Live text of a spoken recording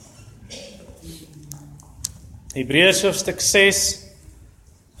Hebreërs hoofstuk 6,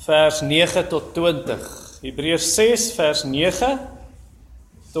 vers 9 tot 20. Hebreërs 6, vers 9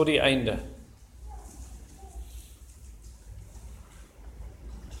 tot die einde.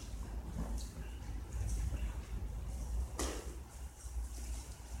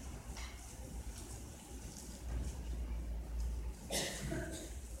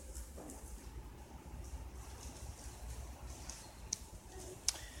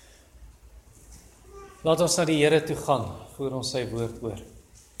 Laat ons na die Here toe gaan, voor ons sy woord hoor.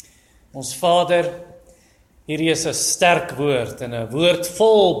 Ons Vader, hierdie is 'n sterk woord en 'n woord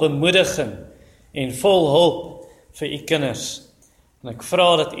vol bemoediging en vol hulp vir u kinders. En ek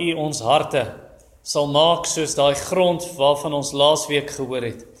vra dat u ons harte sal maak soos daai grond waarvan ons laasweek gehoor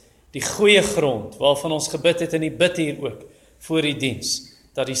het. Die goeie grond waarvan ons gebid het en die bid hier ook voor die diens.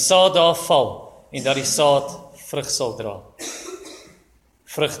 Dat die saad daar val en dat die saad vrug sal dra.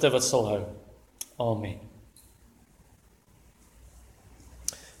 Vrugte wat sal hou. Amen.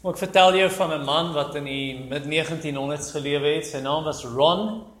 Ek vertel jou van 'n man wat in die mid-1900s gelewe het. Sy naam was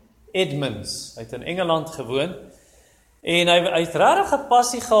Ron Edmonds. Hy het in Engeland gewoon. En hy het regtig 'n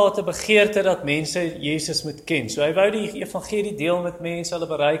passie gehad, 'n begeerte dat mense Jesus moet ken. So hy wou die evangelie deel met mense, hulle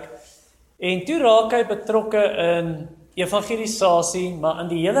bereik. En toe raak hy betrokke in evangelisasie, maar in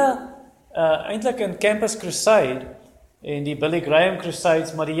die hele, eintlik in Campus Crusade, en die Billy Graham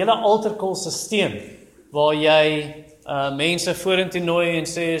Crusades, maar die hele altar call systeem, waar jy mense vorentoe nooi en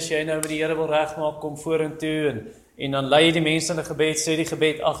sê, as jy nou met die Here wil regmaak, kom vorentoe, en dan lei jy die mense in 'n gebed, sê die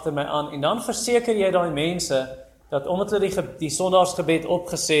gebed agter my aan, en dan verseker jy daai mense, dat omdat hulle die sondaarsgebed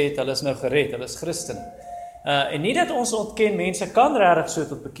opgesê het, hulle is nou gered, hulle is Christen. En nie dat ons ontken, mense kan regtig so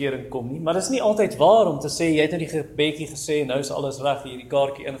tot bekering kom nie, maar dit is nie altyd waar om te sê, jy het nou die gebedjie gesê, nou is alles reg, hier die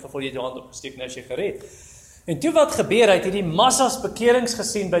kaartjie ingevul, jy het jou hand opgesteek, nou is jy gered. En toe wat gebeur, hy het hierdie massas bekerings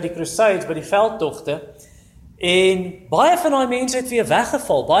gesien by die Crusades, by die veldtogte, en baie van daai mense het weer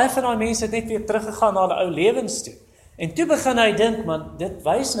weggeval, baie van daai mense het net weer teruggegaan na hulle ou lewens toe. En toe begin hy dink, man, dit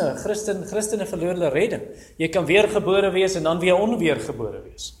wys nou, Christene verloor hulle redding. Jy kan weergebore wees en dan weer onweergebore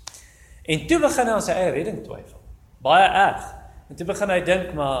wees. En toe begin hy aan sy eie redding twyfel, baie erg. En toe begin hy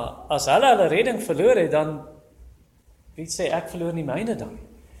dink, maar as hulle redding verloor het, dan, wie sê, ek verloor nie myne dan.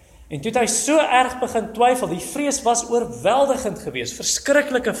 En toe het hy so erg begin twyfel, die vrees was oorweldigend geweest,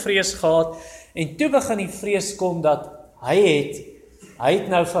 verskriklike vrees gehad, en toe begin die vrees kom dat hy het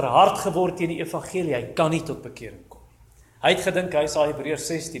nou verhard geword teen die evangelie, hy kan nie tot bekering kom. Hy het gedink, hy is al Hebreërs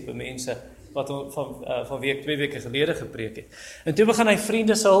 6 tipe mense, wat van week 2 weke gelede gepreek het. En toe begin hy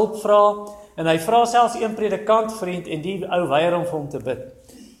vriende se hulp vra, en hy vra selfs een predikant vriend, en die ou weier om vir hom te bid.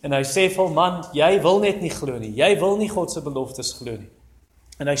 En hy sê vir hom, man, jy wil net nie glo nie, jy wil nie God se beloftes glo nie.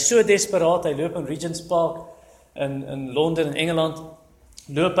 En hy is so desperaat, hy loop in Regent's Park in Londen in Engeland,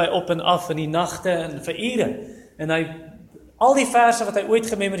 loop hy op en af in die nagte en vir ure. En hy, al die verse wat hy ooit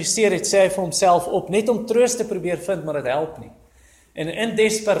gememoriseer het, sê hy vir homself op, net om troos te probeer vind, maar dit help nie. En in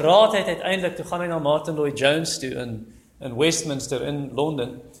desperaatheid uiteindelik, toe gaan hy na Martin Lloyd-Jones toe in Westminster in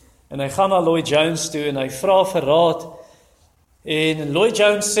Londen. En hy gaan na Lloyd-Jones toe en hy vra vir raad. En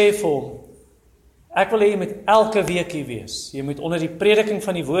Lloyd-Jones sê vir hom, ek wil hê jy moet elke week hier wees. Jy moet onder die prediking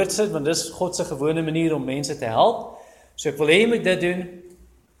van die woord sit, want dis God se gewone manier om mense te help. So ek wil hê jy moet dit doen.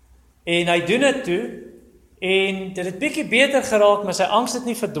 En hy doen dit toe, en dit het bietjie beter geraak, maar sy angs het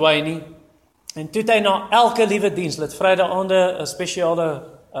nie verdwyn nie. En toe het hy na elke liewe diens, het Vrydag aande 'n spesiale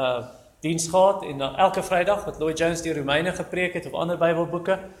diens gehad, en na elke Vrydag, wat Lloyd-Jones die Romeine gepreek het, of ander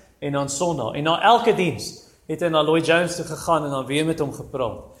Bybelboeke, en dan Sondag. En na elke diens het hy na Lloyd-Jones toe gegaan, en dan weer met hom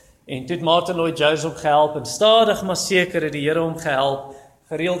gepraat. En toe het Martin Lloyd-Jones hom gehelp, en stadig maar seker het die Here hom gehelp,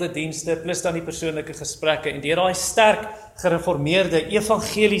 gereelde dienste, plus dan die persoonlike gesprekke, en deur daai sterk gereformeerde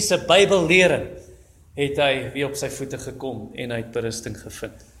evangeliese Bybellering het hy weer op sy voete gekom en hy het berusting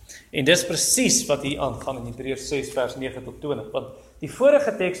gevind. En dis presies wat hier aangaan in Hebreërs 6 vers 9 tot 20, want die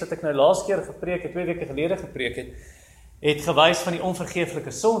vorige teks wat ek nou laas keer gepreek het, 2 weke gelede gepreek het gewys van die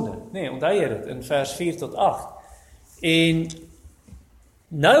onvergeeflike sonde. Nee, onthou jy dit in vers 4 tot 8. En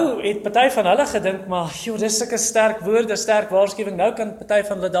nou het party van hulle gedink, maar joh, dis sulke sterk woorde, sterk waarskuwing, nou kan party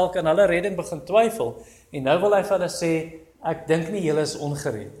van hulle dalk aan hulle redding begin twyfel, en nou wil hy vir hulle sê, ek dink nie julle is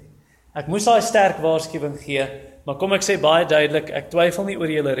ongered nie. Ek moes daai sterk waarskuwing gee, maar kom ek sê baie duidelik, ek twyfel nie oor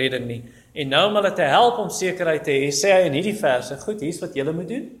julle redding nie, en nou om hulle te help om sekerheid te hê, sê hy in hierdie verse, goed, hier's wat julle moet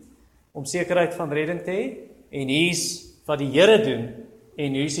doen, om sekerheid van redding te hê, en hier's wat die Here doen,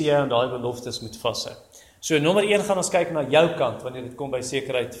 en hoe sê jy aan daai beloftes moet vashou. So nommer 1 gaan ons kyk na jou kant, wanneer dit kom by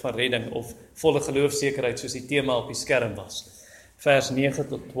sekerheid van redding, of volle geloofsekerheid, soos die tema op die skerm was. Vers 9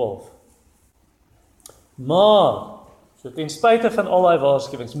 tot 12. Maar, so ten spyte van al die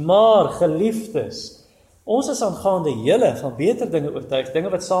waarskuwings, maar geliefdes, Ons is aangaande julle van beter dinge oortuig,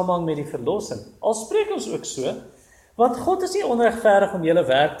 dinge wat saamhang met die verlossing. Al spreek ons ook so, want God is nie onregverdig om julle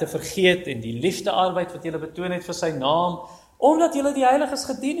werk te vergeet en die liefdearbeid wat julle betoon het vir sy naam, omdat julle die heiliges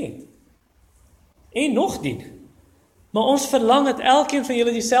gedien het. En nog dien. Maar ons verlang dat elkeen van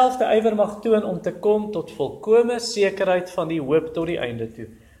julle dieselfde ywer mag toon om te kom tot volkome sekerheid van die hoop tot die einde toe,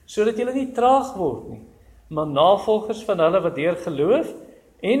 sodat julle nie traag word nie, maar navolgers van hulle wat deur geloof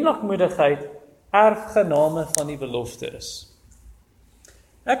en lankmoedigheid erfgename van die belofte is.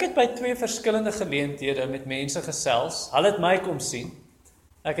 Ek het by 2 verskillende geleenthede met mense gesels. Hulle het my kom sien.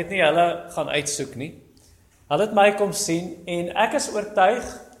 Ek het nie hulle gaan uitsoek nie. Hulle het my kom sien en ek is oortuig,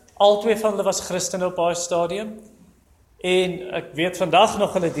 albei van hulle was Christene op daai stadium. En ek weet vandag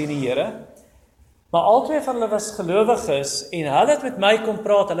nog hulle dien die Here. Maar albei van hulle was gelowiges en hulle het met my kom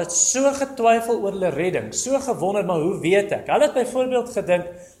praat. Hulle het so getwyfel oor hulle redding, so gewonder, maar hoe weet ek? Hulle het byvoorbeeld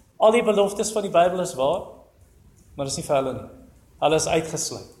gedink al die beloftes van die Bybel is waar, maar dis nie vir hulle nie. Hulle is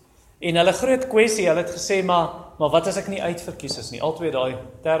uitgesluit. En hulle groot kwessie, hulle het gesê, maar wat as ek nie uitverkies is nie? Albei daai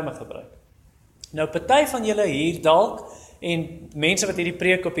terme gebruik. Nou, party van julle hier dalk, en mense wat hierdie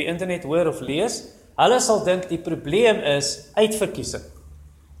preek op die internet hoor of lees, hulle sal dink die probleem is uitverkiesing.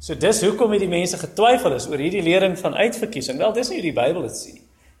 So dis hoekom die mense getwyfel is oor hierdie lering van uitverkiesing. Wel, dis nie hoe die Bybel dit sê.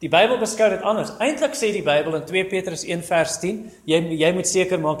 Die Bybel beskou dit anders. Eintlik sê die Bybel in 2 Petrus 1 vers 10, jy moet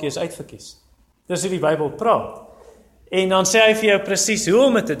seker maak jy is uitverkies. Dis hoe die Bybel praat. En dan sê hy vir jou presies hoe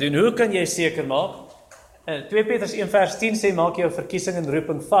om dit te doen. Hoe kan jy seker maak? 2 Petrus 1 vers 10 sê maak jou verkiesing en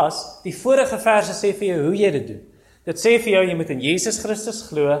roeping vas. Die vorige verse sê vir jou hoe jy dit doen. Dit sê vir jou jy moet in Jesus Christus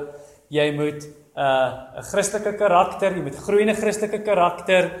glo, jy moet 'n Christelike karakter, jy moet groeiende Christelike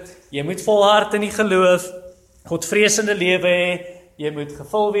karakter, jy moet volhard in die geloof, Godvreesende lewe hê, jy moet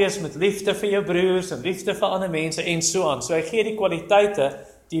gevul wees met liefde vir jou broers en liefde vir ander mense en so aan. So hy gee die kwaliteite,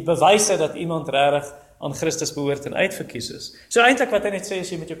 die bewyse dat iemand regtig aan Christus behoort en uitverkies is. So eintlik wat hy net sê is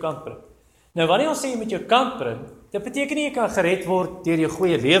jy moet jou kant bring. Nou wanneer ons sê jy moet jou kant bring, dit beteken nie jy kan gered word deur jou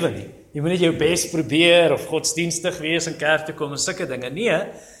goeie lewe nie. Jy moet net jou bes probeer of godsdienstig wees en kerk toe kom en sulke dinge. Nee,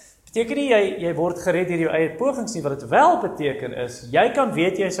 beteken nie jy word gered deur jou eie pogings nie. Wat dit wel beteken is, jy kan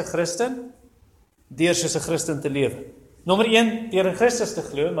weet jy is 'n Christen deur soos 'n Christen te lewe. Nommer 1, deur in Christus te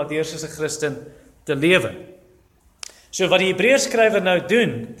glo, maar deur soos 'n Christen te lewe. So wat die Hebreërskrywer nou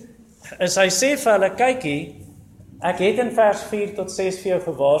doen, is hy sê vir hulle, kykie, ek het in vers 4 tot 6 vir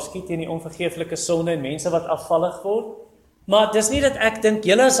jou gewaarsku teen die onvergeeflike sonde en mense wat afvallig word, maar dis nie dat ek dink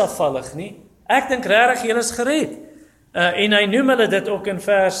julle is afvallig nie, ek dink regtig julle is gered. En hy noem hulle dit ook in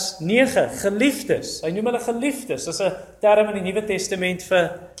vers 9, geliefdes. Hy noem hulle geliefdes, dis 'n term in die Nuwe Testament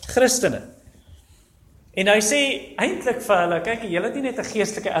vir Christene. En hy sê eintlik vir hulle, kyk, julle het nie net 'n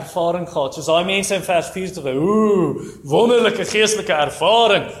geestelike ervaring gehad, soos daai mense in vers 4 sê, wonderlike geestelike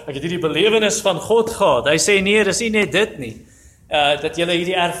ervaring, ek het hierdie belewenis van God gehad. Hy sê nee, dis nie net dit nie, dat julle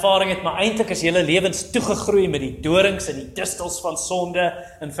hierdie ervaring het, maar eintlik is julle lewens toegegroei met die dorings en die distels van sonde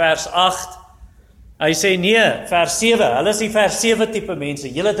in vers 8. Hy sê nee, vers 7, hulle is die vers 7 tipe mense,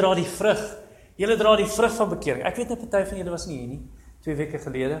 julle dra die vrug van bekering. Ek weet nie, party van julle was nie hier nie, 2 weke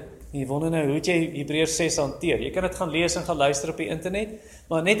gelede, en jy wonder nou, hoe het jy Hebreërs 6 hanteer? Jy kan dit gaan lees en gaan luister op die internet,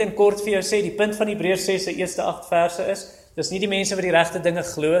 maar net in kort vir jou sê, die punt van Hebreërs 6 se eerste 8 verse is, dis nie die mense wat die regte dinge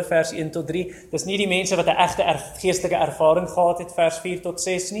glo, vers 1 tot 3, dis nie die mense wat 'n egte geestelike ervaring gehad het, vers 4 tot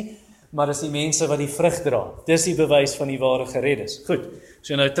 6 nie, maar dis die mense wat die vrug dra. Dis die bewys van die ware gereddes. Goed,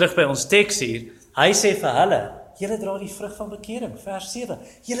 so nou terug by ons teks hier, hy sê vir hulle, julle dra die vrug van bekering, vers 7,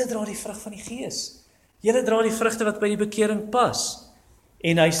 julle dra die vrug van die Gees, julle dra die vrugte wat by die bekering pas.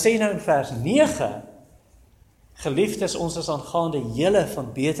 En hy sê nou in vers 9, geliefdes, ons is aangaande julle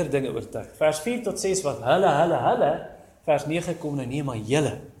van beter dinge oortuig. Vers 4 tot 6 wat hulle, vers 9 kom nou nee, maar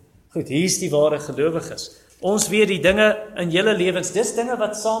julle. Goed, hier is die ware gelowiges. Ons weet die dinge in julle lewens, dis dinge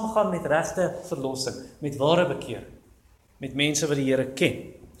wat saamgaan met regte verlossing, met ware bekering, met mense wat die Here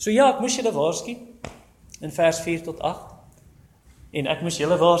ken. So ja, ek moes julle waarsku in vers 4 tot 8, en ek moes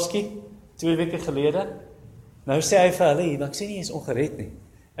julle waarsku 2 weke gelede. Nou sê hy vir hulle, maar ek sê nie jy is ongered nie.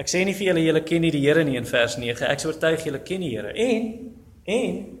 Ek sê nie vir julle ken nie die Here nie in vers 9, ek is oortuig julle ken die Here.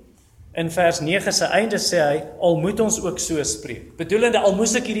 En in vers 9 se einde sê hy, al moet ons ook so spreek. Bedoelende, al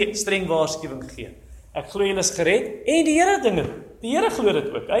moes ek hierdie streng waarskuwing gee. Ek glo julle is gered, en die Here dinge. Die Here glo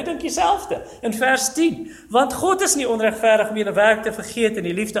dit ook, hy dink dieselfde. In vers 10, want God is nie onregverdig om julle werk te vergeet en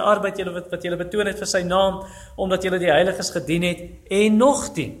die liefde arbeid wat julle betoon het vir sy naam, omdat julle die heiliges gedien het, en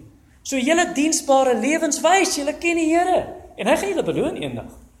nog dien. So julle diensbare lewenswys, julle ken die Here, en hy gaan julle beloon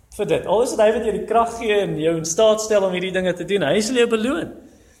eendag vir dit. Al is dit hy wat jou die krag gee en jou in staat stel om hierdie dinge te doen, hy sal jou beloon.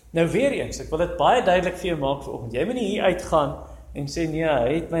 Nou weer eens, ek wil dit baie duidelik vir jou maak vanoggend. Jy moet nie hier uitgaan en sê nee,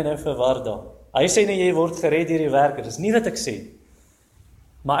 hy het my nou verwar daar. Hy sê nie jy word gered deur die werke, dis nie wat ek sê.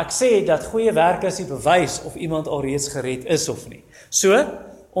 Maar ek sê dat goeie werke is die bewys of iemand alreeds gered is of nie. So,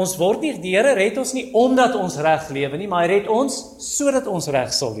 ons word nie, die Here red ons nie omdat ons reg lewe nie, maar hy red ons sodat ons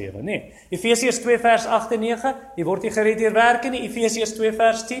reg sal lewe, nee. Efesiërs 2 vers 8 en 9, jy word nie gered deur werke nie, Efesiërs 2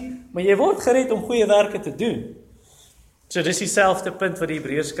 vers 10, maar jy word gered om goeie werke te doen. So dis dieselfde punt wat die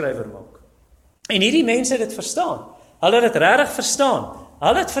Hebreërskrywer maak. En hierdie mense het dit verstaan. Hulle het dit regtig verstaan.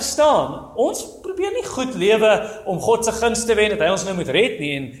 Hulle het verstaan, ons probeer nie goed lewe om God se gunste te wen, dat hy ons nou moet red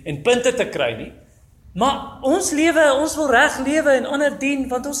nie en punte te kry nie. Maar ons lewe, ons wil reg lewe en ander dien,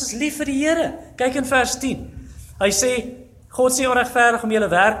 want ons is lief vir die Here. Kyk in vers 10. Hy sê, God is nie onregverdig om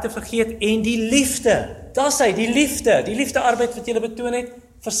julle werk te vergeet en die liefde, dis hy, die liefde arbeid wat julle betoon het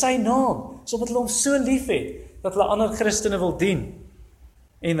vir sy naam, so omdat hulle hom so lief het, dat hulle ander Christene wil dien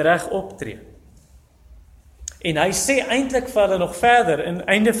en reg optree. En hy sê eintlik vir hulle nog verder in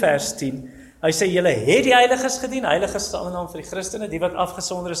einde vers 10, hy sê julle het die heiliges gedien, heiliges is 'n ander naam vir die Christene, die wat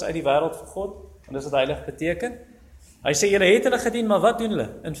afgesonder is uit die wêreld vir God, en dis wat heilig beteken. Hy sê julle het hulle gedien, maar wat doen hulle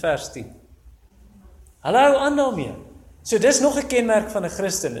in vers 10? Hulle hou aan daarmee. So dis nog 'n kenmerk van 'n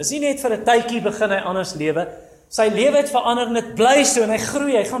Christen. Is nie net vir 'n tydjie begin hy anders lewe, sy lewe het verander en dit bly so en hy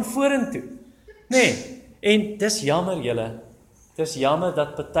groei, hy gaan vorentoe. Nee, en dis jammer julle. Dis jammer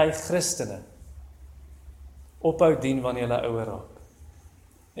dat party Christene ophou dien wanneer hulle ouer raak.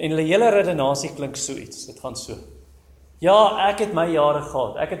 En hulle hele redenasie klink so iets, dit gaan so. Ja, ek het my jare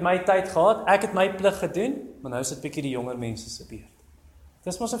gehad, ek het my tyd gehad, ek het my plig gedoen, maar nou is dit bietjie die jonger mense se beurt.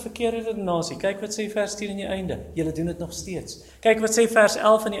 Dis mos 'n verkeerde redenasie. Kyk wat sê vers 10 aan die einde. Julle doen dit nog steeds. Kyk wat sê vers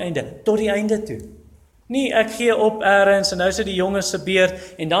 11 aan die einde, tot die einde toe. Nee, ek gee op eers en nou is dit die jonges se beurt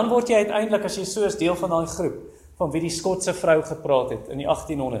en dan word jy uiteindelik as jy so is deel van daai groep van wie die Skotse vrou gepraat het in die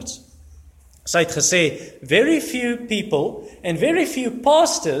 1800s. Sy het gesê, very few people and very few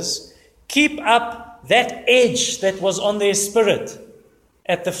pastors keep up that edge that was on their spirit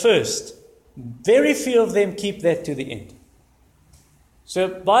at the first. Very few of them keep that to the end. So,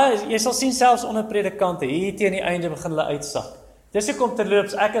 baie, jy sal sien selfs onder predikante, hier teen die einde begin hulle uitsak. Dis hoekom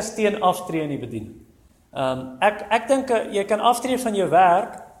terloops, ek is teen aftree in die bediening. Ek dink, jy kan aftree van jou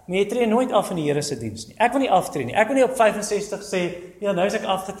werk, maar jy tree nooit af in die Here se diens nie. Ek wil nie aftree nie. Ek wil nie op 65 sê, ja, nou is ek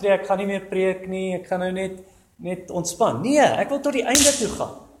afgetree, ek gaan nie meer preek nie, ek gaan nou net ontspan. Nee, ek wil tot die einde toe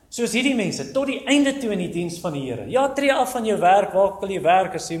gaan. Soos hierdie mense, tot die einde toe in die diens van die Here. Ja, tree af van jou werk, waar wil jy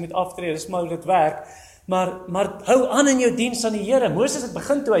werk, as jy moet aftree, dis maar hoe dit werk. Maar hou aan in jou diens aan die Here. Moses het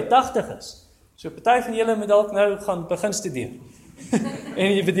begin toe hy 80 is. So party van julle moet dalk nou gaan begin studeer en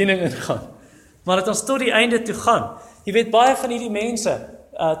in die bediening ingaan. Maar dat ons tot die einde toe gaan. Jy weet, baie van hierdie mense,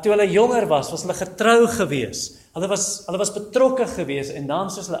 toe hulle jonger was hulle getrou gewees. Hulle was betrokke gewees en dan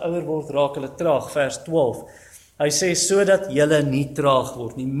soos hulle ouer word, raak hulle traag, vers 12. Hy sê, sodat julle nie traag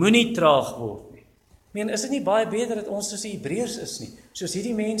word nie, moenie traag word nie. Meen, is dit nie baie beter dat ons soos die Hebreërs is nie, soos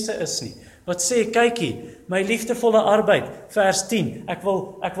hierdie mense is nie, wat sê, kykie, my liefdevolle arbeid, vers 10, ek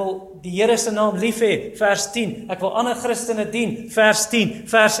wil die Here se naam lief hê, vers 10, ek wil ander Christene dien, vers 10,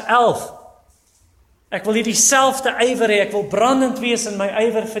 vers 11, ek wil hier dieselfde ywer hê, ek wil brandend wees in my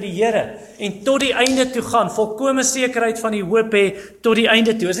ywer vir die Here, en tot die einde toe gaan, volkome sekerheid van die hoop hê, tot die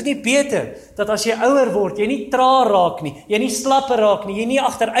einde toe. Is dit nie beter, dat as jy ouer word, jy nie traag raak nie, jy nie slapper raak nie, jy nie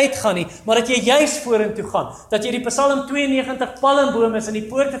agteruit gaan nie, maar dat jy juis vorentoe gaan, dat jy die Psalm 92 palmboom is in die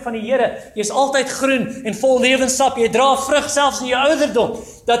poorte van die Here, jy is altyd groen en vol lewenssap, jy dra vrug selfs in jou ouderdom,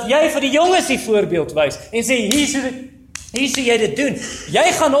 dat jy vir die jonges die voorbeeld wys, en sê, hier sê jy dit doen, jy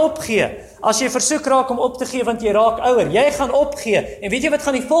gaan opgee, as jy versoek raak om op te gee, want jy raak ouer, jy gaan opgee, en weet jy wat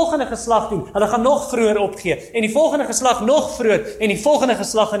gaan die volgende geslag doen? Hulle gaan nog vroeër opgee, en die volgende geslag nog vroeër, en die volgende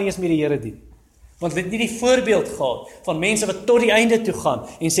geslag gaan nie eens meer die Here dien. Want hulle het nie die voorbeeld gehad van mense wat tot die einde toe gaan,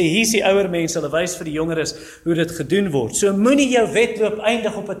 en sê, hier is die ouer mense, hulle wys vir die jongeres hoe dit gedoen word. So moenie jou wedloop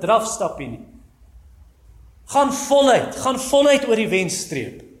eindig op 'n drafstappie nie. Gaan voluit oor die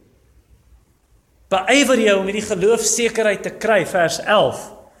wenstreep. Beywer jou om hierdie geloofsekerheid te kry, vers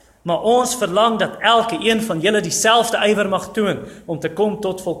 11. Maar ons verlang dat elke een van julle dieselfde ywer mag toon om te kom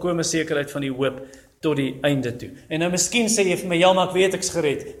tot volkome sekerheid van die hoop tot die einde toe. En nou miskien sê jy vir my, ja, maar ek weet ek's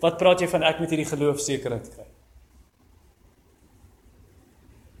gered. Wat praat jy van ek moet hierdie geloofsekerheid kry?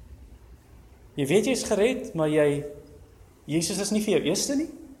 Jy weet jy's gered, maar Jesus is nie vir jou eerste nie.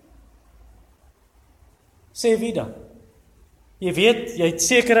 Sê wie dan? Jy weet, jy het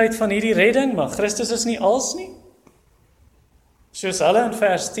sekerheid van hierdie redding, maar Christus is nie als nie. Soos hulle in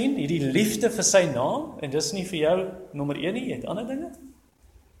vers 10, hierdie liefde vir sy naam, en dis nie vir jou nommer 1 nie, jy het ander dinge.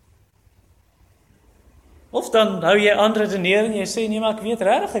 Of dan hou jy aan redeneer en jy sê, nee, maar ek weet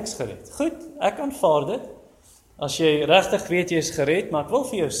regtig ek's gered. Goed, ek aanvaar dit. As jy regtig weet jy is gered, maar ek wil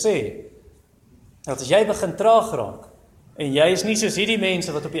vir jou sê, dat as jy begin traag raak, en jy is nie soos hierdie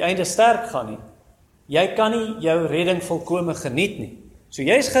mense wat op die einde sterk gaan nie, jy kan nie jou redding volkome geniet nie. So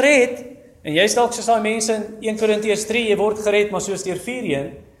jy is gered, en jy is dalk soos daai mense in 1 Korintiërs 3, jy word gered, maar soos deur vuur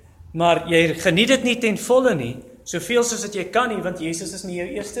heen, maar jy geniet dit nie ten volle nie, soveel soos wat jy kan nie, want Jesus is nie jou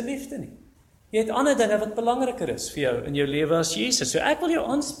eerste liefde nie. Jy het ander dinge wat belangriker is vir jou in jou lewe as Jesus. So ek wil jou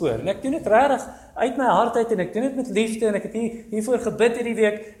aanspoor, en ek doen dit regtig uit my hart uit, en ek doen dit met liefde, en ek het hiervoor gebid hierdie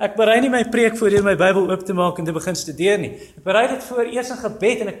week. Ek berei nie my preek voor deur my Bybel oop te maak en te begin studeer nie. Ek berei dit voor eers in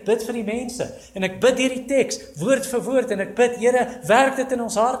gebed, en ek bid vir die mense, en ek bid hierdie teks, woord vir woord, en ek bid, Here, werk dit in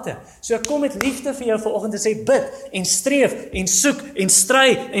ons harte. So ek kom met liefde vir jou vanoggend en sê, bid, en streef, en soek, en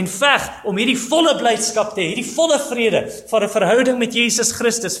stry, en veg, om hierdie volle blydskap te hê, hierdie volle vrede, van 'n verhouding met Jesus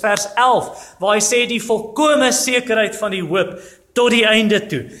Christus, vers 11, waar hy sê die volkome sekerheid van die hoop tot die einde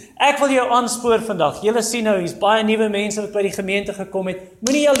toe. Ek wil jou aanspoor vandag. Julle sien nou, hier's baie nuwe mense wat by die gemeente gekom het.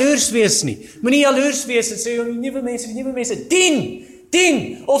 Moenie jaloers wees nie. Moenie jaloers wees en sê die nuwe mense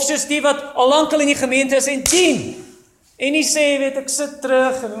dien, of soos die wat al lankal in die gemeente is en dien. En nie sê, weet ek sit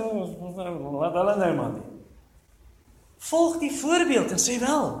terug en wat hulle nou man. Volg die voorbeeld en sê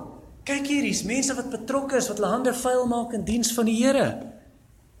wel, kyk hier, hier's mense wat betrokke is, wat hulle hande vuil maak in diens van die Here.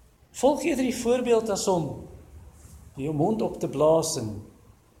 Volg eerder die voorbeeld as om jou mond op te blaas en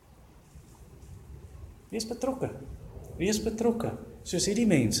wees betrokke, soos hierdie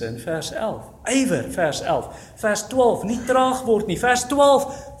mense in vers 11, ywer vers 11, vers 12, nie traag word nie, vers 12,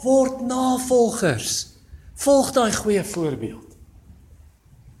 word navolgers, volg daai goeie voorbeeld.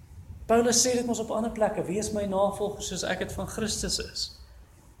 Paulus sê dit mos op ander plekke, wees my navolgers soos ek het van Christus is.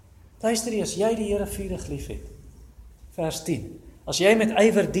 Luister, as jy die Here vurig lief het, vers 10, as jy met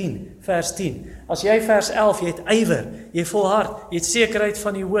ywer dien, vers 10, as jy vers 11, jy het ywer, jy volhard, jy het sekerheid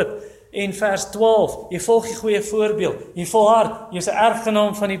van die hoop, en vers 12, jy volg die goeie voorbeeld, jy volhard, jy is 'n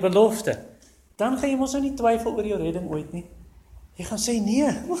erfgenaam van die belofte, dan gaan jy mos nou nie twyfel oor jou redding ooit nie. Jy gaan sê,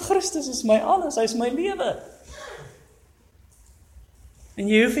 nee, Christus is my alles, hy is my lewe. En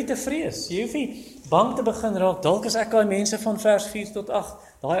jy hoef nie te vrees, jy hoef nie bang te begin raak, dalk is ek daai mense van vers 4 tot 8,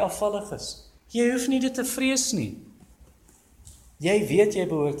 daai afvalliges. Jy hoef nie dit te vrees nie. Jy weet jy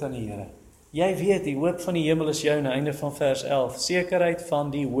behoort aan die Here. Jy weet die hoop van die hemel is jou, aan die einde van vers 11. Sekerheid van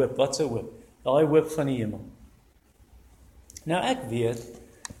die hoop. Wat 'n hoop? Daai hoop van die hemel. Nou ek weet,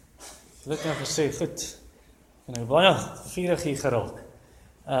 ek het nou gesê, goed, en nou baie vurig hier geraak.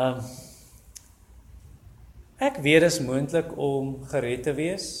 Ek weet is moontlik om gered te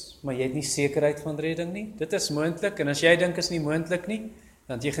wees, maar jy het nie sekerheid van redding nie. Dit is moontlik, en as jy dink is nie moontlik nie,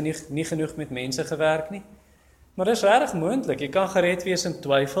 dan het jy nie genoeg met mense gewerk nie. Maar dis regtig moontlik, jy kan gered wees in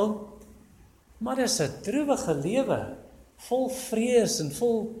twyfel, maar dis 'n droewige lewe, vol vrees en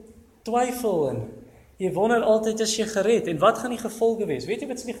vol twyfel, en jy wonder altyd as jy gered, en wat gaan die gevolge wees? Weet jy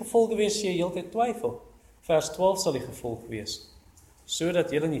wat sal die gevolge wees as jy heeltyd twyfel? Vers 12 sal die gevolg wees,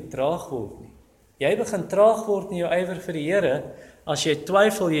 sodat jy nie traag word nie. Jy begin traag word in jou ywer vir die Here, as jy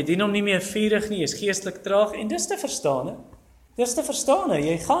twyfel, jy dien hom nie meer vurig nie, jy is geestelik traag, en dis te verstaan, hè? Dis te verstaan,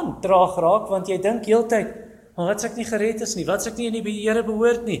 jy gaan traag raak, want jy dink heeltyd, maar wat as ek nie gered is nie, wat as ek nie in die Here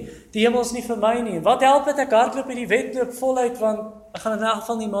behoort nie, die hemel is nie vir my nie, en wat help het ek hardloop in die wedloop voluit, want ek gaan in elk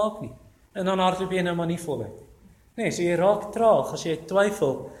geval nie maak nie, en dan hardloop jy nou maar nie voluit. Nee, so jy raak traag, as jy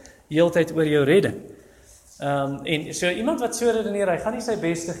twyfel, heeltyd oor jou redding. En so iemand wat so redeneer, hy gaan nie sy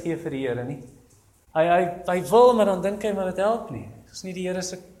beste gee vir die Here nie, hy wil, maar dan dink hy, maar dit help nie, ek is nie die Here,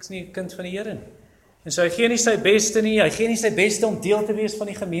 ek is nie 'n kind van die Here nie. En so hy gee nie sy beste nie, hy gee nie sy beste om deel te wees van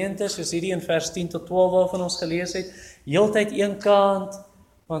die gemeente, soos hierdie in vers 10 tot 12 waarvan ons gelees het, heeltyd een kant,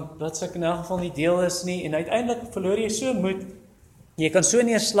 want wat as ek in elk geval nie deel is nie, en uiteindelik verloor jy so moed, jy kan so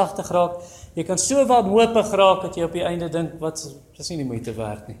neerslagtig raak, jy kan so wanhoopig raak, dat jy op die einde dink, wat is nie die moeite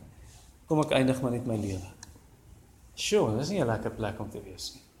werd nie, kom ek eindig maar net my lewe. Sjoe, dis nie 'n lekker plek om te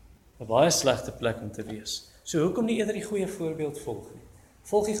wees nie, 'n baie slegte plek om te wees. So hoekom nie eerder die goeie voorbeeld volg nie?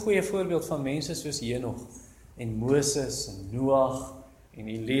 Volg die goeie voorbeeld van mense soos Henog, en Moses, en Noag, en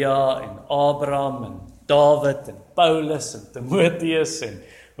Elia, en Abraham, en Dawid, en Paulus, en Timotheus, en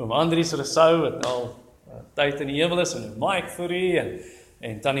oom Andries Rousseau, wat al tyd in die hemel is, en Mike Fourie,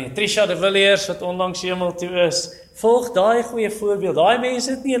 en tannie Trisha de Villiers, wat onlangs hemel toe is. Volg daai goeie voorbeeld. Daai mense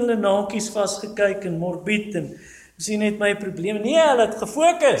het nie hulle naakies vasgekyk, en morbied, en sien net my probleme. Nee, hulle het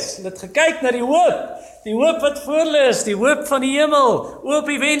gefokus, hulle het gekyk na die hoop wat voor hulle is, die hoop van die hemel, op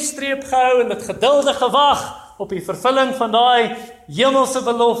die wenstreep gehou, en het geduldig gewag op die vervulling van daai hemelse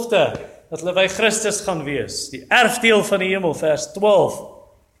belofte, dat hulle by Christus gaan wees, die erfdeel van die hemel, vers 12,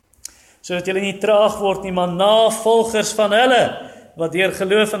 sodat julle nie traag word nie, maar navolgers van hulle, wat deur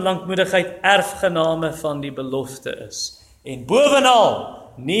geloof en lankmoedigheid erfgename van die belofte is. En bovenal,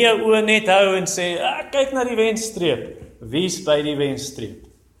 Nie 'n oë net hou en sê, kyk na die wenstreep. Wie's by die wenstreep?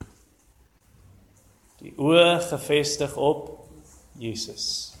 Die oë gefestig op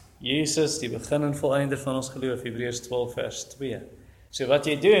Jesus. Jesus, die begin en volëinder van ons geloof, Hebreërs 12 vers 2. So wat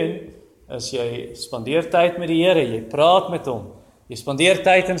jy doen, is jy spandeer tyd met die Here, jy praat met hom, jy spandeer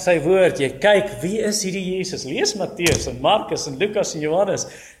tyd in sy woord, jy kyk, wie is hierdie Jesus? Lees Matteus en Markus en Lukas en Johannes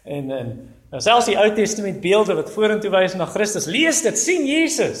en selfs die Ou Testament beelde wat vorentoe wys na Christus. Lees dit, sien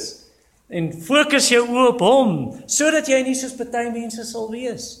Jesus en fokus jou oë op hom, sodat jy nie soos party mense sal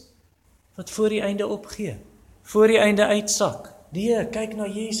wees wat voor die einde opgee, voor die einde uitsak. Nee, kyk na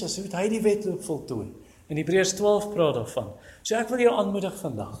Jesus, hoe het hy die wedloop voltooi? In Hebreërs 12 praat daarvan. So ek wil jou aanmoedig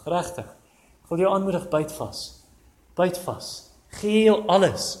vandag, regtig. Ek wil jou aanmoedig, byt vas. Gee jou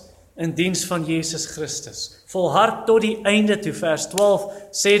alles in diens van Jesus Christus. Volhard tot die einde toe. Vers 12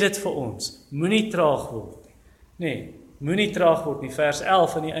 sê dit vir ons. Moenie traag word nie. Nee, moenie traag word nie. Vers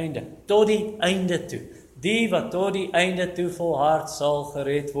 11 aan die einde. Tot die einde toe. Die wat tot die einde toe volhard sal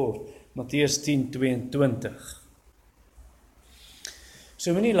gered word. Matteus 10:22.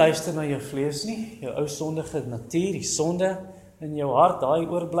 So moenie luister na jou vlees nie, jou ou sondige natuur, die sonde in jou hart, daai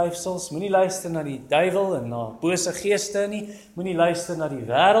oorblyfsels. Moenie luister na die duiwel en na bose geeste nie. Moenie luister na die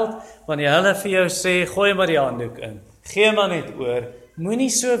wêreld, wanneer hulle vir jou sê, gooi maar die handdoek in. Gee maar net oor.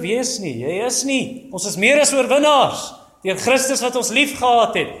 Moenie so wees nie, jy is nie. Ons is meer as oorwinnaars, deur Christus wat ons lief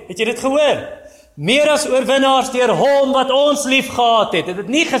gehad het. Het jy dit gehoor? Meer as oorwinnaars deur hom wat ons lief gehad het. Het dit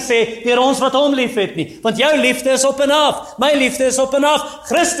nie gesê deur ons wat hom lief het nie. Want jou liefde is op en af. My liefde is op en af.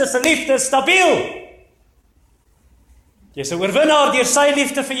 Christus se liefde is stabiel. Jy is 'n oorwinnaar deur sy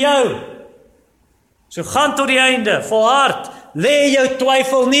liefde vir jou. So gaan tot die einde, volhard. Lê jou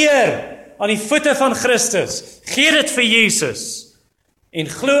twyfel neer aan die voete van Christus. Gee dit vir Jesus. En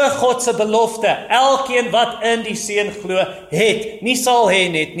glo God se belofte, elkeen wat in die Seun glo, het, nie sal hê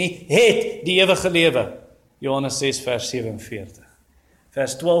net nie, het die ewige lewe. Johannes 6 vers 47.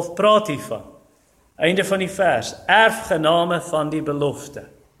 Vers 12 praat hiervan. Einde van die vers, erfgename van die belofte.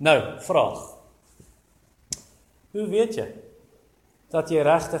 Nou, vraag. Hoe weet jy dat jy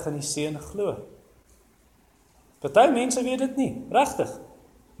regtig in die Seun glo? Party mense weet dit nie, regtig.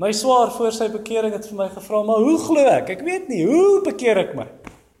 My swaar voor sy bekering het vir my gevra, maar hoe glo ek? Ek weet nie, hoe bekeer ek my?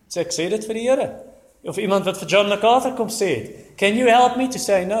 So ek sê dit vir die Here. Of iemand wat vir John MacArthur kom sê het, can you help me to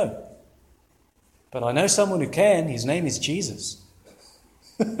say no? But I know someone who can, his name is Jesus.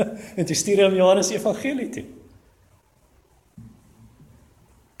 En toe stuur hy hom Johannes Evangelie toe.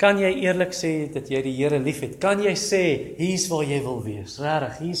 Kan jy eerlik sê dat jy die Here lief het? Kan jy sê, hier's waar jy wil wees?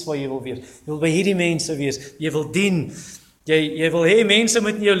 Regtig, hier's waar jy wil wees. Jy wil by hierdie mense wees, jy wil dien. Jy wil hê mense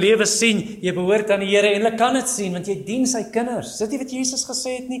moet in jou lewe sien, jy behoort aan die Here en hulle kan dit sien, want jy dien sy kinders. Dis nie wat Jesus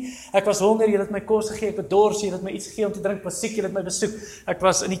gesê het nie. Ek was honger, julle het my kos gegee, ek het dors, julle het my iets gegee om te drink, was siek, julle het my besoek. Ek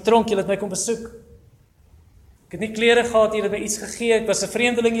was in die tronk, julle het my kom besoek. Ek het nie klere gehad, julle het my iets gegee, ek was 'n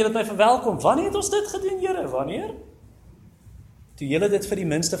vreemdeling, julle het my verwelkom. Wanneer het ons dit gedoen, Here? Wanneer? Toe julle dit vir die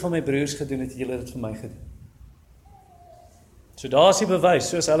minste van my broers gedoen het, julle dit vir my gedoen. So daar is die bewys,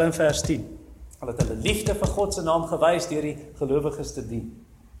 soos hulle in vers 10. Hulle het hulle liefde vir God se naam gewys deur die gelowiges te dien.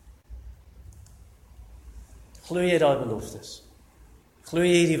 Glo jy daai beloftes? Glo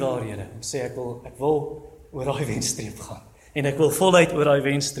jy die waarhede? En sê ek wil oor daai wenstreep gaan. En ek wil voluit oor daai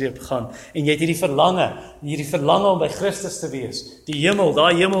wenstreep gaan. En jy het hierdie verlange om by Christus te wees. Die hemel,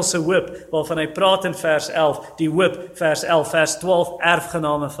 daai hemelse hoop waarvan hy praat in vers 11, die hoop vers 11, vers 12,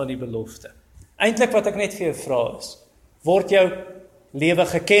 erfgename van die belofte. Eintlik wat ek net vir jou vra is, word jou lewe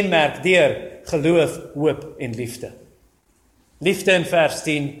gekenmerk deur geloof, hoop en liefde. Liefde in vers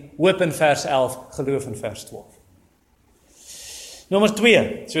 10, hoop in vers 11, geloof in vers 12. Nommer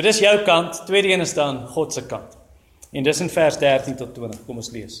 2, so dis jou kant, tweede een is dan God se kant. En dis in vers 13 tot 20, kom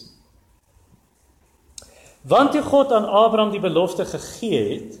ons lees. Want toe God aan Abraham die belofte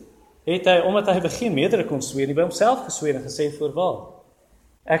gegee het hy, omdat hy begin meerdere kon sweer, nie by homself gesweer en gesê voorwaar,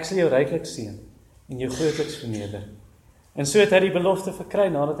 ek sal jou ryklik seën en jou grootliks verneder. En so het hy die belofte verkry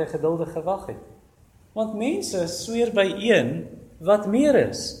nadat hy geduldig gewag het. Want mense sweer by een wat meer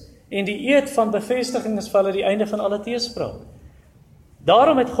is, en die eed van bevestiging is vir hulle die einde van alle teespraak.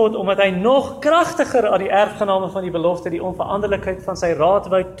 Daarom het God, omdat hy nog kragtiger aan die erfgename van die belofte, die onveranderlikheid van sy raad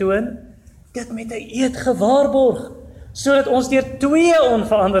wou toon, dit met 'n eed gewaarborg, sodat ons deur twee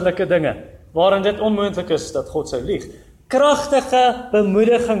onveranderlike dinge, waarin dit onmoontlik is dat God sou lieg, kragtige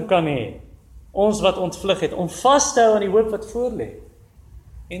bemoediging kan hê. Ons wat ontvlug het, om vas te hou aan die hoop wat voorlê.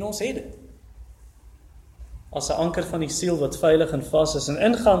 En ons het dit. As 'n anker van die siel wat veilig en vas is, en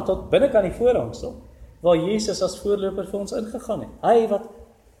ingaan tot binnekant die voorhangsel, waar Jesus as voorloper vir ons ingegaan het. Hy wat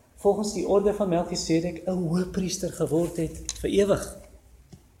volgens die orde van Melchisedek 'n hoëpriester geword het vir ewig.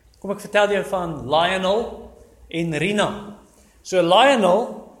 Kom ek vertel jou van Lionel en Rina. So Lionel,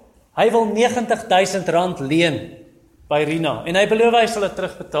 hy wil R90,000 leen by Rina, en hy beloof hy sal dit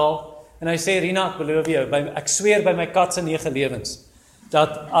terugbetaal, en hy sê, Rina, ek beloof jou, ek sweer by my kat se 9 lewens,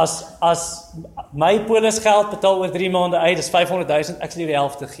 dat as my polisgeld betaal oor 3 maande uit, is 500,000, ek sal jou die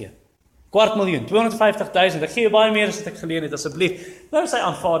helfte gee. $250,000, 250,000, ek gee jou baie meer as wat ek geleen het, asseblief. Nou sy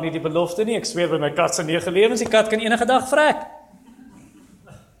aanvaar nie die belofte nie, ek sweer by my kat se 9 lewens, die kat kan enige dag vrek.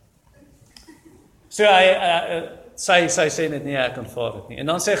 So sy sê net nie, ek aanvaar dit nie.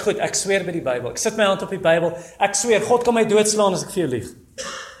 En dan sê hy, goed, ek sweer by die Bybel, ek sit my hand op die Bybel, ek sweer, God kan my doodslaan as ek vir jou lieg.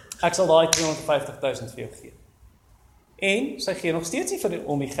 Ek sal daai 250,000 vir jou gee. En sy gee nog steeds nie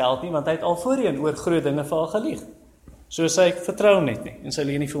om die geld nie, want hy het al voorheen oor groot dinge vir haar gelieg. So sy vertrou hom net nie, en sy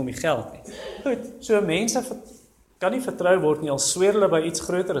leen nie vir hom die geld nie. Goed, so mense kan nie vertrou word nie, al sweer hulle by iets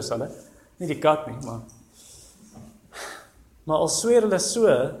groter as hulle, nie die kat nie, maar al sweer hulle so,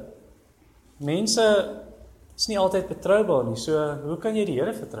 mense is nie altyd betroubaar nie, so hoe kan jy die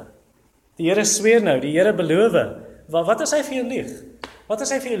Here vertrou? Die Here sweer nou, die Here beloof, wat as hy vir jou lieg? Wat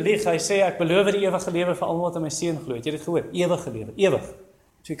as hy vir jou lieg? Hy sê, ek beloof die ewige lewe vir almal wat in my seun glo. Het jy dit gehoor? Ewige lewe, ewig.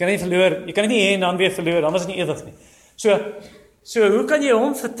 So jy kan nie verloor, jy kan nie hê en dan weer verloor, dan was dit nie ewig nie. So hoe kan jy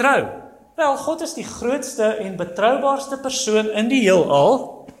hom vertrou? Wel, God is die grootste en betroubaarste persoon in die heelal.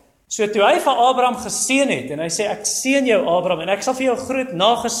 So toe hy vir Abraham geseën het, en hy sê, ek seën jou Abraham, en ek sal vir jou groot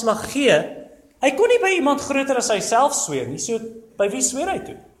nageslag gee, hy kon nie by iemand groter as hy self sweer nie, so by wie sweer hy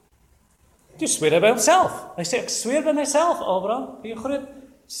toe? Toe sweer hy by homself. Hy sê, ek sweer by myself, Abraham, vir jou groot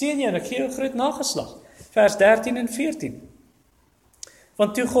seën jou, en ek gee jou groot nageslag. Vers 13 en 14.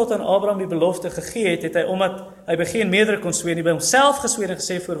 Want toe God aan Abraham die belofte gegee het, het hy, omdat hy begin meerdere kon sweer, nie by homself gesweer en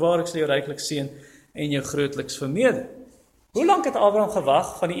gesê, voorwaar ek sal jou ryklik seën en jou grootliks vermeerder. Hoe lank het Abraham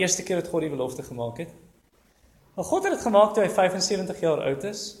gewag van die eerste keer dat God die belofte gemaak het? Maar God het dit gemaak toe hy 75 jaar oud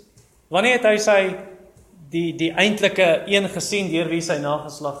is. Wanneer het hy sy die eintlike een gesien deur wie sy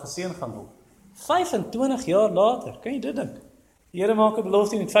nageslag geseën gaan word? 25 jaar later, kan jy dit dink? Die Here maak 'n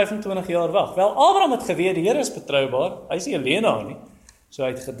belofte en 25 jaar wag. Wel, Abraham het geweet die Here is betroubaar, hy is nie 'n leenaar nie. So hy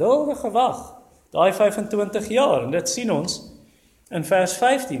het geduldig gewag, daai 25 jaar, en dit sien ons in vers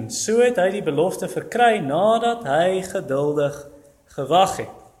 15. So het hy die belofte verkry nadat hy geduldig gewag het.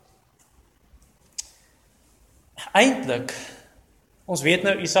 Eintlik, ons weet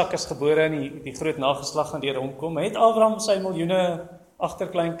nou Isak is gebore en die groot nageslag gaan deur hom kom. Het Abraham sy miljoene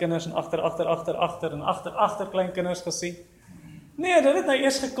agterkleinkinders en agterkleinkinders gesien? Nee, dit het nou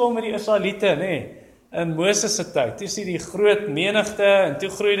eers gekom met die Israeliete, nee, in Moses se tyd. Toe sien die groot menigte en toe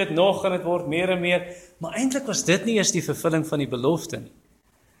groei dit nog en dit word meer en meer, maar eintlik was dit nie eers die vervulling van die belofte nie.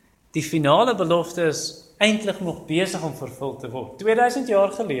 Die finale belofte is eintlik nog besig om vervul te word. 2000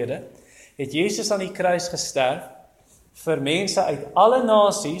 jaar gelede het Jesus aan die kruis gesterf vir mense uit alle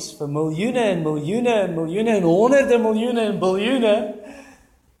nasies, vir miljoene en miljoene en miljoene en honderde miljoene en biljoene,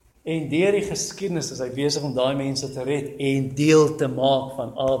 en deur die geskiedenis is hy besig om daai mense te red en deel te maak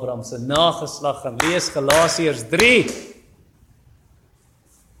van Abraham se nageslag. Gaan lees Galasiërs 3.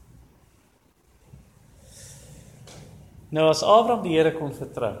 Nou as Abraham die Here kon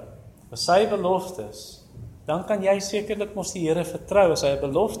vertrou, vir sy beloftes, dan kan jy sekerlik mos die Here vertrou as hy 'n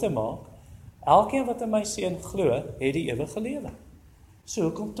belofte maak. Elkeen wat in my seun glo, het die ewige lewe. So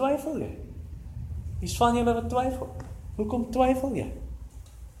hoekom twyfel jy? Wie's van julle wat twyfel? Hoekom twyfel jy?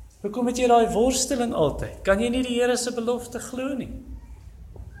 Hoekom het jy daai worsteling altyd? Kan jy nie die Here se belofte glo nie?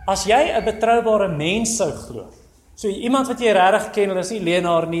 As jy 'n betroubare mens sou glo, so iemand wat jy regtig ken, hulle is nie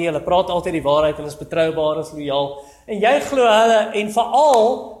leenaar nie, hulle praat altyd die waarheid, hulle is betroubaar, is lojaal, en jy glo hulle, en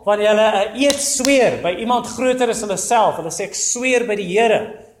veral wanneer hulle 'n eed sweer by iemand groter as hulle self, hulle sê ek sweer by die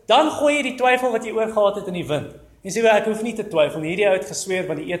Here, dan gooi jy die twyfel wat jy oorgehad het in die wind. En sê, ek hoef nie te twyfel, hierdie ou het gesweer,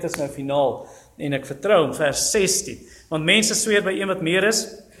 want die eed is nou finaal, en ek vertrou hom, vers 16. Want mense sweer by een wat meer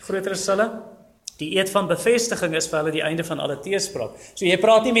is, groter as hulle. Die eed van bevestiging is vir hulle die einde van alle teespraak. So jy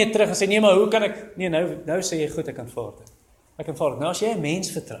praat nie meer terug en sê, nee, maar hoe kan ek, nee, nou sê jy, goed, ek aanvaar dit. Ek aanvaar dit. Nou as jy 'n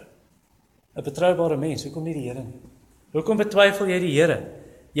mens vertrou, 'n betroubare mens, hoekom nie die Here nie? Hoekom betwyfel jy die Here?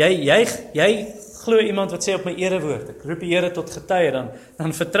 Jy glo iemand wat sê op my erewoord, ek roep die Here tot getuie,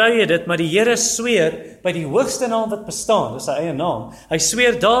 dan vertrou jy dit, maar die Here sweer by die hoogste naam wat bestaan, dis sy eie naam. Hy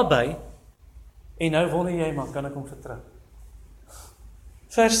sweer daarby, en nou wonder jy, maar kan ek hom vertrou?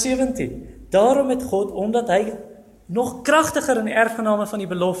 Vers 17. Daarom het God, omdat hy nog kragtiger in die erfgename van die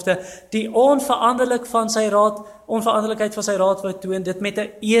belofte, die onveranderlikheid van sy raad wou toon, dit met 'n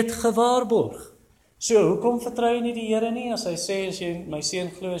eed gewaarborg. So, hoekom vertrou jy nie die Here nie? As hy sê, as jy my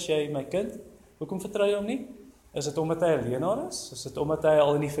seun glo, as jy my kind, hoekom vertrou jy hom nie? Is dit omdat hy 'n leenaar is? Is dit omdat hy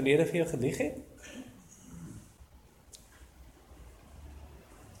al in die verlede vir jou gelieg het?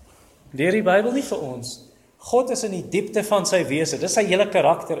 Leer die Bybel nie vir ons. God is in die diepte van sy wese. Dis sy hele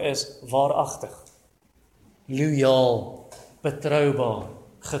karakter is waaragtig. Loyaal, betroubaar,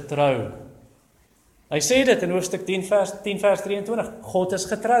 getrou. Hy sê dit in hoofstuk 10 vers 23. God is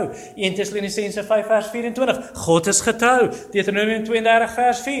getrou. 1 Tessalonisense 5 vers 24. God is getrou. Deuteronomium 32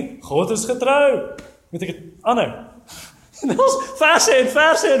 vers 4. God is getrou. Moet ek dit aanhou? Ons verse en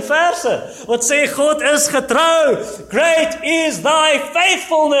verse en verse. Wat sê God is getrou? Great is thy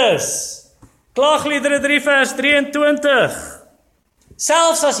faithfulness. Klaagliedere 3 vers 23.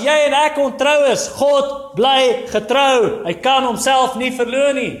 Selfs as jy en ek ontrou is, God bly getrou. Hy kan homself nie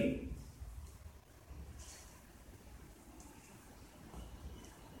verloon nie.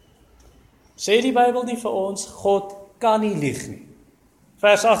 Sê die Bybel nie vir ons, God kan nie lieg nie.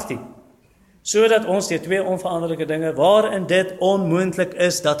 Vers 18. Sodat ons die twee onveranderlike dinge, waarin dit onmoontlik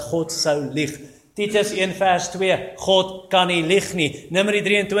is dat God sou lieg. Titus 1 vers 2, God kan nie lieg nie. Numeri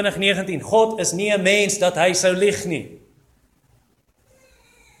 23:19, God is nie 'n mens dat hy sou lieg nie.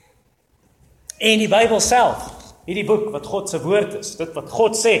 En die Bybel self, hierdie boek wat God se woord is, dit wat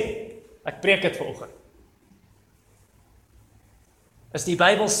God sê, ek preek dit vanoggend, is die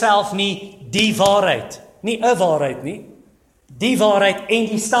Bybel self nie die waarheid, nie 'n waarheid nie, die waarheid en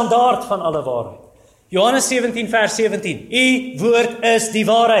die standaard van alle waarheid. Johannes 17 vers 17, U woord is die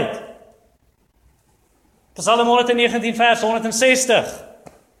waarheid. Psalm 119 vers 160,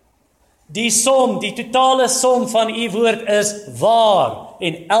 die totale som van U woord is waar,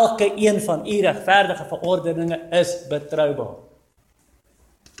 en elke een van U regverdige verordeninge is betroubaar.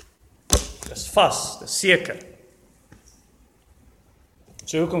 Dis vas, dis seker.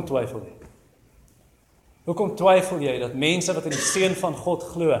 So hoekom twyfel jy? Hoekom twyfel jy dat mense wat in die Seun van God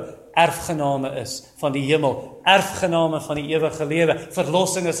glo, erfgename is van die hemel, erfgename van die ewige lewe,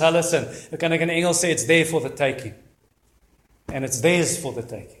 verlossing is hulle sin. Dan kan ek in Engels sê, it's there for the taking. And it's theirs for the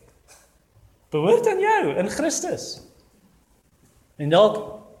taking. Behoort aan jou, in Christus. En dalk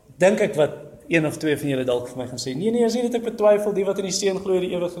dink ek wat een of twee van julle dalk vir my gaan sê, nee, is nie dat ek betwyfel die wat in die Seun glo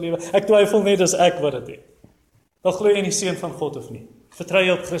die ewige lewe. Ek twyfel net as ek wat dit het. Dan glo jy in die Seun van God of nie? Vertrou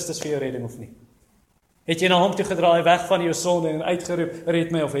jy op Christus vir jou redding of nie? Het jy na hom toe gedraai weg van jou sonde en uitgeroep,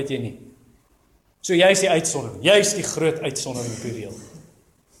 red my of het jy nie? So jy is die uitsondering. Jy is die groot uitsondering op die reël.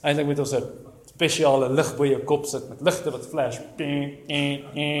 Eintlik moet ons 'n spesiale lig bo jou kop sit met ligte wat flash.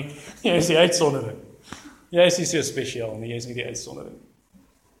 Jy is die uitsondering. Jy is nie so spesiaal nie, jy is nie die uitsondering.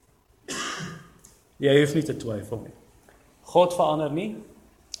 Jy hoef nie te twyfel nie. God verander nie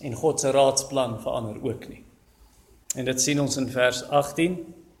en God se raadsplan verander ook nie. En dit sien ons in vers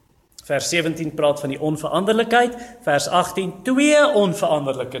 18. Vers 17 praat van die onveranderlikheid, vers 18, twee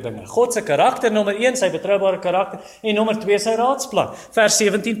onveranderlike dinge. God se karakter, nommer 1, sy betroubare karakter, en nommer 2, sy raadsplan. Vers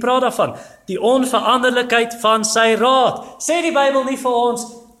 17 praat daarvan, die onveranderlikheid van sy raad. Sê die Bybel nie vir ons,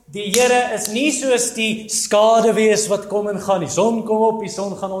 die Here is nie soos die skaduwees wat kom en gaan, die son kom op, die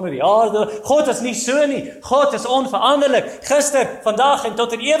son gaan onder die aarde. God is nie so nie, God is onveranderlik, gister, vandag en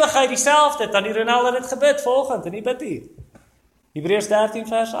tot in ewigheid dieselfde. Tannie Ronaldo het dit gebid vanoggend in die bid hier. Hebreërs 13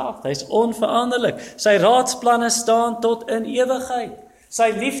 vers 8, hy is onveranderlik. Sy raadsplanne staan tot in ewigheid. Sy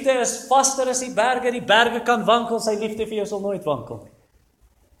liefde is vaster as die berge kan wankel, sy liefde vir jou sal nooit wankel nie.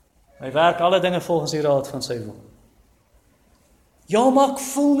 Hy werk alle dinge volgens die raad van sy wil. Ja, maar ek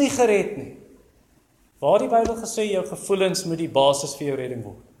voel nie gered nie. Waar die Bybel gesê jou gevoelens moet die basis vir jou redding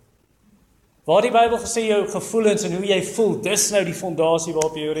word? Waar die Bybel gesê jou gevoelens en hoe jy voel, dis nou die fondasie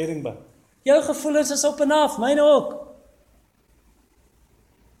waarop jy jou redding bou. Jou gevoelens is op en af, myne ook.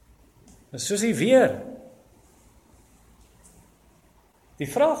 Dis soos die weer. Die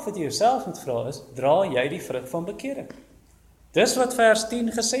vraag wat jy jouself moet vra is, dra jy die vrug van bekering? Dis wat vers 10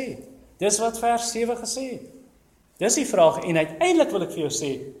 gesê het. Dis wat vers 7 gesê het. Dis die vraag, en uiteindelik wil ek vir jou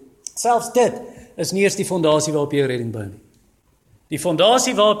sê, selfs dit is nie eers die fondasie waarop jy jou redding bou nie. Die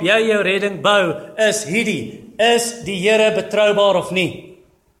fondasie waarop jy jou redding bou, is hierdie, is die Here betroubaar of nie?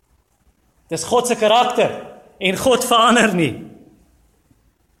 Dis God se karakter, en God verander nie.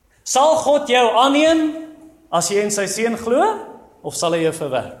 Sal God jou aanneem as jy in sy seun glo, of sal hy jou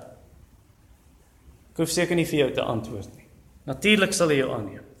verwerp? Ek hoef seker nie vir jou te antwoord nie. Natuurlik sal hy jou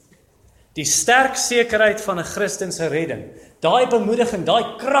aanneem. Die sterk sekerheid van 'n Christen se redding, daai bemoediging,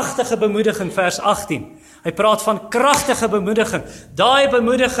 daai kragtige bemoediging, vers 18. Hy praat van kragtige bemoediging. Daai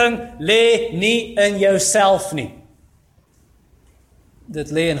bemoediging lê nie in jouself nie.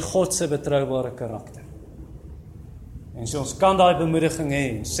 Dit lê in God se betroubare karakter. En so ons kan daai bemoediging hê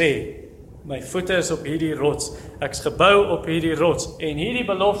en sê, my voete is op hierdie rots, ek's gebou op hierdie rots, en hierdie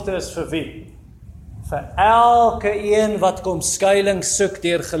belofte is vir wie? Vir elke een wat kom skuiling soek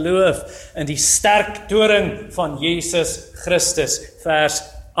deur geloof in die sterk toring van Jesus Christus, vers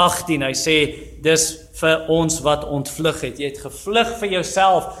 18, hy sê, dis vir ons wat ontvlug het. Jy het gevlug vir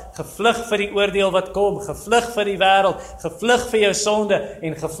jouself, gevlug vir die oordeel wat kom, gevlug vir die wêreld, gevlug vir jou sonde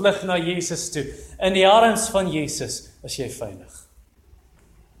en gevlug na Jesus toe. In die arms van Jesus is jy veilig.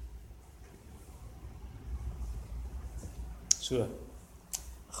 So,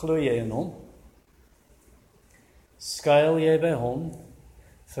 glo jy in hom? Skuil jy by hom?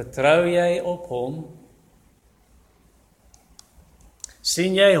 Vertrou jy op hom?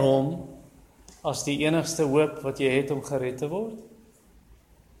 Sien jy hom as die enigste hoop wat jy het om gered te word?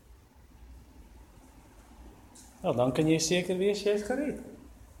 Nou, dan kan jy seker wees jy is gered.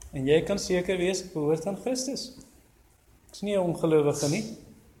 En jy kan seker wees ek behoort aan Christus. Ek is nie 'n ongelowige nie.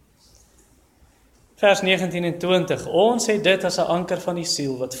 Vers 19 en 20. Ons het dit as 'n anker van die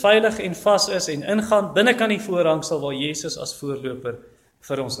siel wat veilig en vas is en ingaan binnekant die voorhangsel waar Jesus as voorloper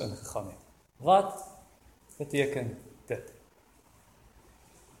vir ons ingegaan het. Wat beteken dit?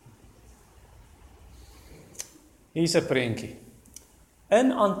 Hier's 'n prentjie.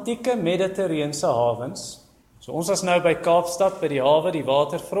 In antieke Mediterrane hawens, so ons is nou by Kaapstad by die hawe, die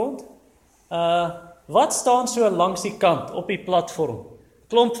waterfront. Wat staan so langs die kant op die platform?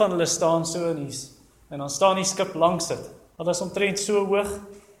 Klomp van hulle staan so in die en dan staan die skip langs dit. Hulle is omtrent so hoog.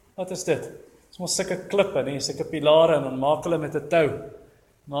 Wat is dit? Dis mos sulke klippe, nee, sulke pilare en dan maak hulle met 'n tou.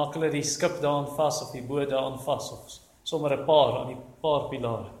 Maak hulle die skip daaraan vas of die boot daaraan vas of sommer 'n paar aan die paar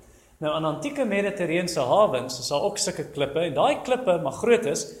pilare. Nou aan antieke Mediterrane hawens is daar ook sulke klippe en daai klippe maar groot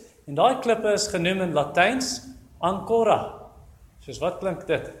is en daai klippe is genoem in Latyns ancora. Soos wat klink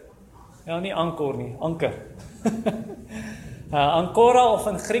dit? Ja, nie ankor nie, anker. Ancora of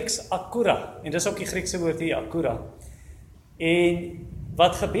in Grieks akura, en dis ook die Griekse woord hier, akura. En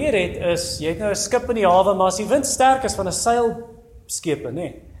wat gebeur het is, jy het nou 'n skip in die hawe, maar as die wind sterk is van 'n seilskepe,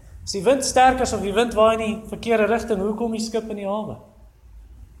 nê. As die wind sterk is of die wind waai in die verkeerde rigting, hoe kom die skip in die hawe?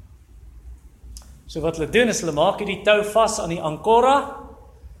 So wat hulle doen is, hulle maak die tou vas aan die ancora,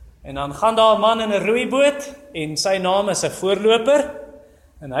 en dan gaan daar 'n man in 'n roeiboot, en sy naam is 'n voorloper,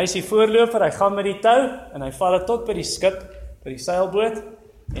 en hy is die voorloper, hy gaan met die tou, en hy val dit tot by die skip, by die seilboot,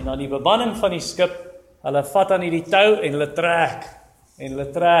 en dan die bemanning van die skip, hulle vat aan hierdie tou, en hulle trek, en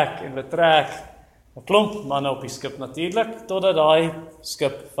hulle trek, en hulle trek, 'n klomp manne op die skip natuurlik, totdat daai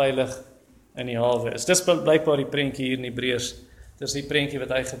skip veilig in die hawe is. Dis blykbaar die prentjie hier in Hebreërs, dis die prentjie wat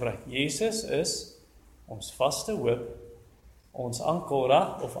hy gebruik. Jesus is ons vaste hoop, ons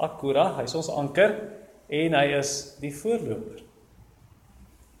ancora, of akura, hy is ons anker, en hy is die voorloper.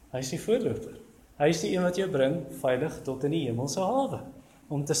 Hy is die voorloper. Hy is die een wat jou bring veilig tot in die hemelse hawe.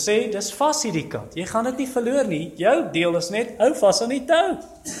 Om te sê, dis vas hierdie kant. Jy gaan dit nie verloor nie. Jou deel is net, hou vas aan die tou.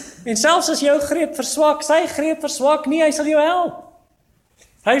 En selfs as jou greep verswak, sy greep verswak nie, hy sal jou help.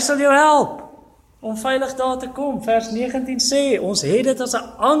 Hy sal jou help om veilig daar te kom. Vers 19 sê, ons het dit as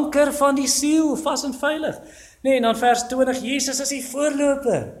 'n anker van die siel, vas en veilig. Nee, en dan vers 20, Jesus is die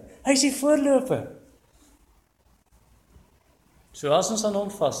voorloper. Hy is die voorloper. So as ons aan hom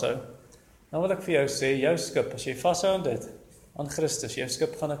vashou, nou wil ek vir jou sê, jou skip, as jy vashou aan dit, aan Christus, jou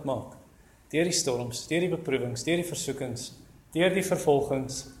skip gaan dit maak. Deur die storms, deur die beproewings, deur die versoekings, deur die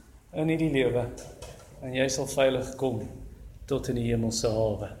vervolgings in hierdie lewe, en jy sal veilig kom tot in die hemelse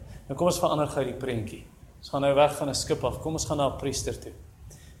hawe. Nou kom ons verander gou die prentjie. Ons gaan nou weg van 'n skip af, kom ons gaan na 'n priester toe.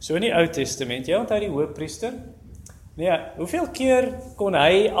 So in die Ou Testament, jy onthou die hoofpriester? Nee, hoeveel keer kon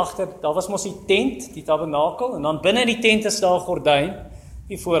hy agter, daar was mos die tent, die tabernakel, en dan binne die tent is daar 'n gordyn,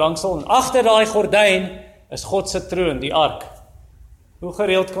 die voorhangsel, en agter daai gordyn is God se troon, die ark. Hoe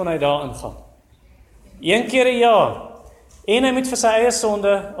gereeld kon hy daar ingaan? 1 keer 'n jaar. En hy moet vir sy eie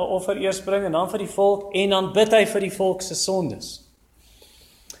sonde 'n offer eers bring, en dan vir die volk, en dan bid hy vir die volk se sondes.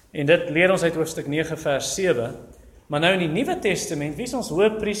 En dit leer ons uit hoofstuk 9 vers 7. Maar nou in die Nuwe Testament, wie is ons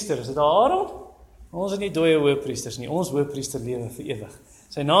hoëpriester? Is dit Aaron? Ons is nie dooie hoëpriesters nie, ons hoëpriester lewe vir ewig.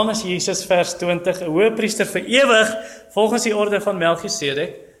 Sy naam is Jesus, vers 20, 'n hoëpriester vir ewig, volgens die orde van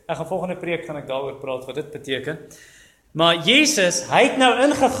Melchisedek. Ek gaan volgende preek gaan ek daaroor praat wat dit beteken. Maar Jesus, hy het nou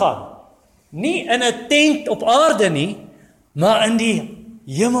ingegaan, nie in 'n tent op aarde nie, maar in die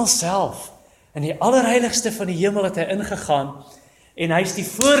hemel self. In die allerheiligste van die hemel het hy ingegaan, en hy is die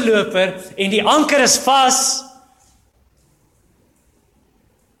voorloper, en die anker is vas.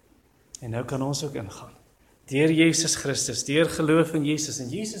 En nou kan ons ook ingaan. Deur Jesus Christus, deur geloof in Jesus, en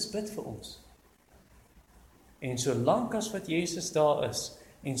Jesus bid vir ons. En solank as wat Jesus daar is,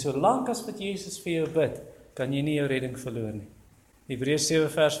 en solank as wat Jesus vir jou bid, kan jy nie jou redding verloor nie. Hebreërs 7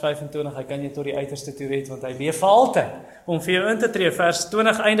 vers 25, hy kan jy tot die uiterste toe red, want hy leef vir altyd, om vir jou in te tree. Vers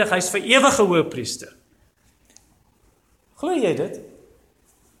 20 eindig, hy is vir ewige hoëpriester. Glo jy dit?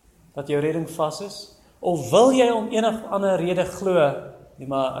 Dat jou redding vas is? Of wil jy om enige ander rede glo, nee,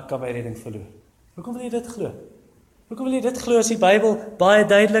 maar ek kan my redding verloor. Hoekom wil jy dit glo? Hoekom wil jy dit glo as die Bybel baie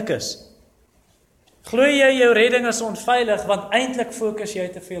duidelik is? Glo jy jou redding is onveilig, want eintlik fokus jy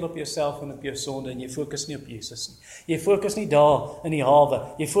te veel op jouself en op jou sonde, en jy fokus nie op Jesus nie. Jy fokus nie daar in die hawe,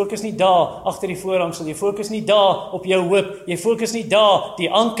 jy fokus nie daar agter die voorhangsel, jy fokus nie daar op jou hoop, jy fokus nie daar,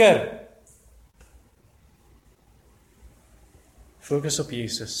 die anker. Fokus op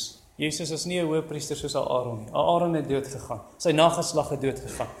Jesus. Jesus is nie 'n hoëpriester soos Aaron nie. Aaron het dood gegaan. Sy nageslag het dood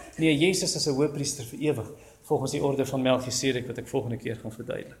gegaan. Nee, Jesus is 'n hoëpriester vir ewig, volgens die orde van Melchisedek wat ek volgende keer gaan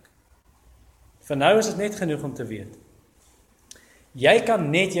verduidelik. Vir nou is dit net genoeg om te weet. Jy kan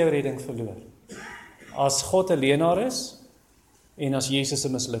net jou redding verloor as God 'n leienaar is en as Jesus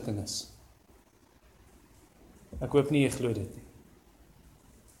 'n mislukking is. Ek hoop nie jy glo dit nie.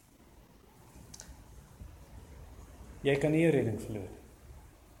 Jy kan nie jou redding verloor.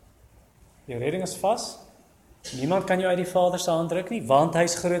 Jou redding is vas. Niemand kan jou uit die Vader se hand ruk nie, want hy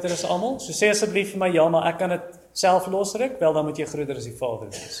is groter as almal. So sê asseblief vir my, ja, maar ek kan dit self losruk. Wel, dan moet jy groter as die Vader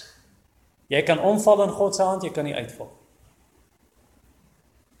wees. Jy kan omval in God se hand, jy kan nie uitval.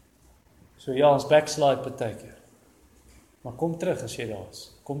 So ja, ons backslide partykeer. Maar kom terug as jy daar is.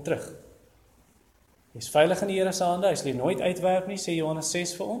 Kom terug. Jy's veilig in die Here se hande, hy sal jou nooit uitwerp nie, sê Johannes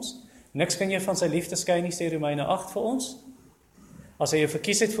 6 vir ons. Niks kan jy van sy liefde skei nie, sê Romeine 8 vir ons. As hy jou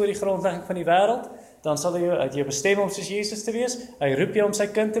verkies het voor die grondlegging van die wêreld, dan sal hy jou bestem om soos Jesus te wees. Hy roep jou om sy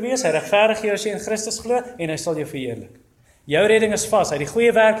kind te wees, hy regverdig jou as jy in Christus glo, en hy sal jou verheerlik. Jou redding is vas, hy die goeie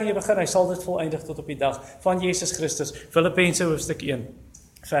werk in jou begin, hy sal dit volëindig tot op die dag van Jesus Christus. Filippense hoofstuk 1,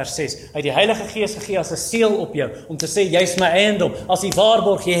 vers 6. Hy het die Heilige Gees gegee as 'n seël op jou, om te sê, jy's my eiendom, as die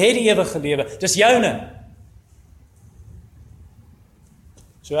waarborg, jy het die ewige lewe, dis joune.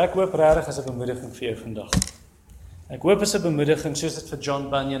 So ek hoop regtig is 'n bemoediging vir jou vandag. Ek hoop is 'n bemoediging soos dit vir John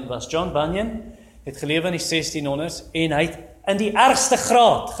Bunyan was. John Bunyan het gelewe in die 1600s en hy het in die ergste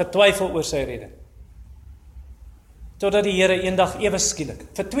graad getwyfel oor sy redding. Totdat die Here eendag ewe skielik,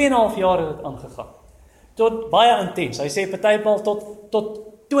 vir 2,5 jaar het dit aangegaan. Tot baie intens. Hy sê partymal tot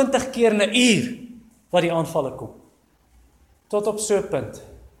 20 keer in 'n uur wat die aanvalle kom. Tot op so 'n punt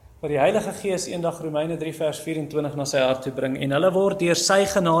waar die Heilige Gees eendag Romeine 3 vers 24 na sy hart toe bring, en hulle word deur sy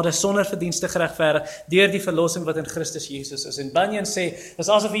genade sonder verdienste geregverdig deur die verlossing wat in Christus Jesus is. En Bunyan sê, dis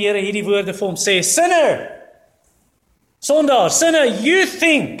asof die Here hierdie woorde vir hom sê, sinner, sondaar, sinner, you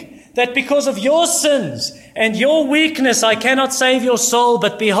think that because of your sins and your weakness I cannot save your soul,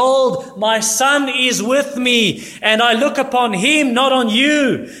 but behold, my Son is with me, and I look upon him, not on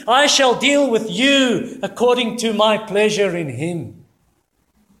you. I shall deal with you according to my pleasure in him.